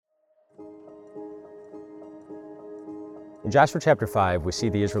In Joshua chapter 5, we see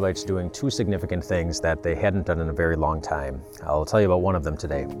the Israelites doing two significant things that they hadn't done in a very long time. I'll tell you about one of them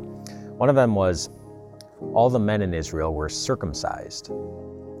today. One of them was all the men in Israel were circumcised.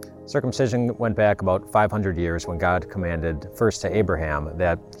 Circumcision went back about 500 years when God commanded first to Abraham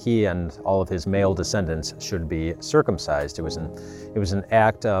that he and all of his male descendants should be circumcised. It was an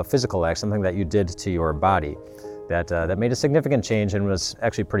act, a physical act, something that you did to your body that made a significant change and was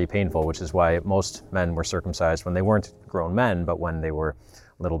actually pretty painful, which is why most men were circumcised when they weren't grown men, but when they were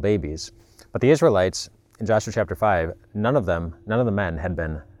little babies. But the Israelites, in Joshua chapter 5, none of the men had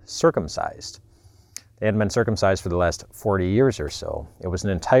been circumcised. They hadn't been circumcised for the last 40 years or so. It was an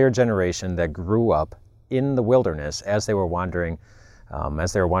entire generation that grew up in the wilderness as they were wandering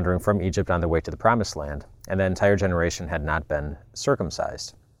from Egypt on their way to the Promised Land, and the entire generation had not been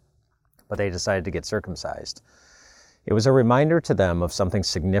circumcised. But they decided to get circumcised. It was a reminder to them of something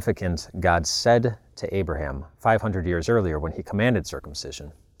significant God said to Abraham 500 years earlier when he commanded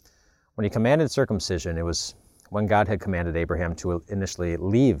circumcision. When he commanded circumcision, it was when God had commanded Abraham to initially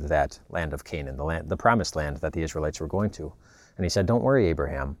leave that land of Canaan, the promised land that the Israelites were going to. And he said, "Don't worry,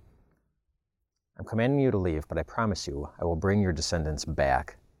 Abraham. I'm commanding you to leave, but I promise you I will bring your descendants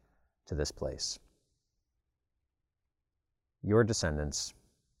back to this place. Your descendants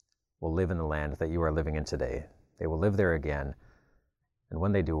will live in the land that you are living in today. They will live there again, and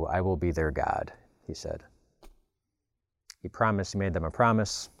when they do, I will be their God," he said. He made them a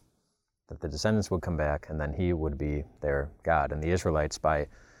promise that the descendants would come back, and then he would be their God. And the Israelites, by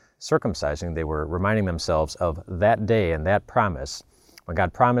circumcising, they were reminding themselves of that day and that promise, when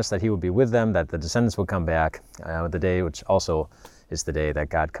God promised that he would be with them, that the descendants would come back, the day which also is the day that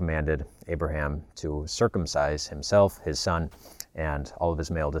God commanded Abraham to circumcise himself, his son, and all of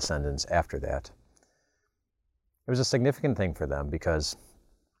his male descendants after that. It was a significant thing for them because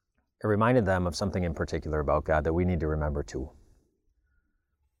it reminded them of something in particular about God that we need to remember too.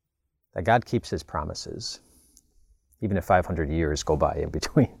 That God keeps his promises, even if 500 years go by in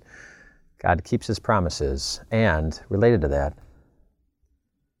between. God keeps his promises, and related to that,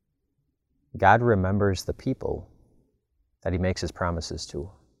 God remembers the people that he makes his promises to.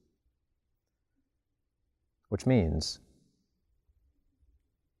 Which means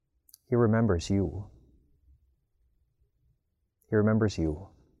he remembers you. He remembers you.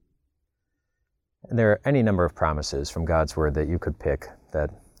 And there are any number of promises from God's word that you could pick that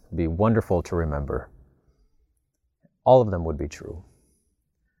would be wonderful to remember. All of them would be true.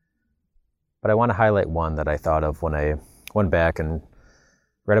 But I want to highlight one that I thought of when I went back and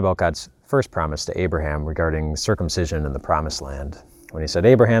read about God's first promise to Abraham regarding circumcision in the Promised Land. When he said,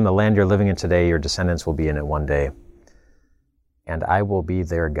 "Abraham, the land you're living in today, your descendants will be in it one day, and I will be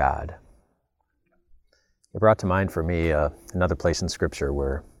their God." It brought to mind for me another place in Scripture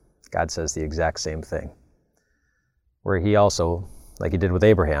where God says the exact same thing, where he also, like he did with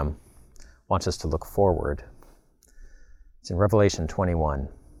Abraham, wants us to look forward. It's in Revelation 21,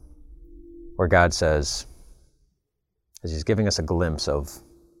 where God says, as he's giving us a glimpse of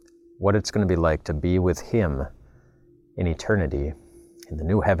what it's going to be like to be with him in eternity, in the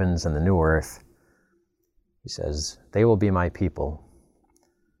new heavens and the new earth, he says, "They will be my people.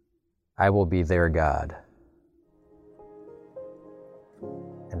 I will be their God.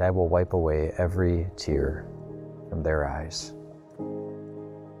 And I will wipe away every tear from their eyes."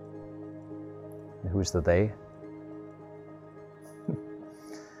 And who's the they?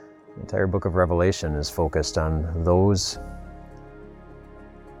 The entire book of Revelation is focused on those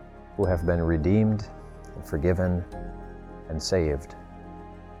who have been redeemed and forgiven and saved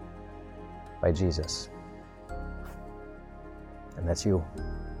by Jesus. And that's you.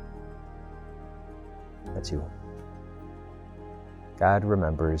 That's you. God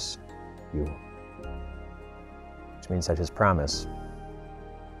remembers you. Which means that his promise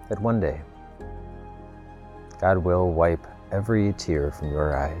that one day God will wipe every tear from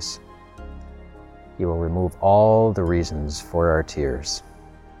your eyes. He will remove all the reasons for our tears.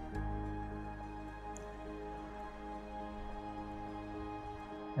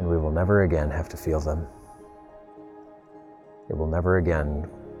 And we will never again have to feel them. It will never again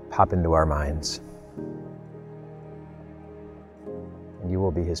pop into our minds. And you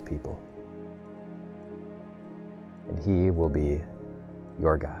will be his people. And he will be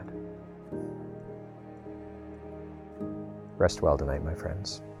your God. Rest well tonight, my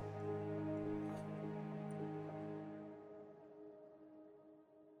friends.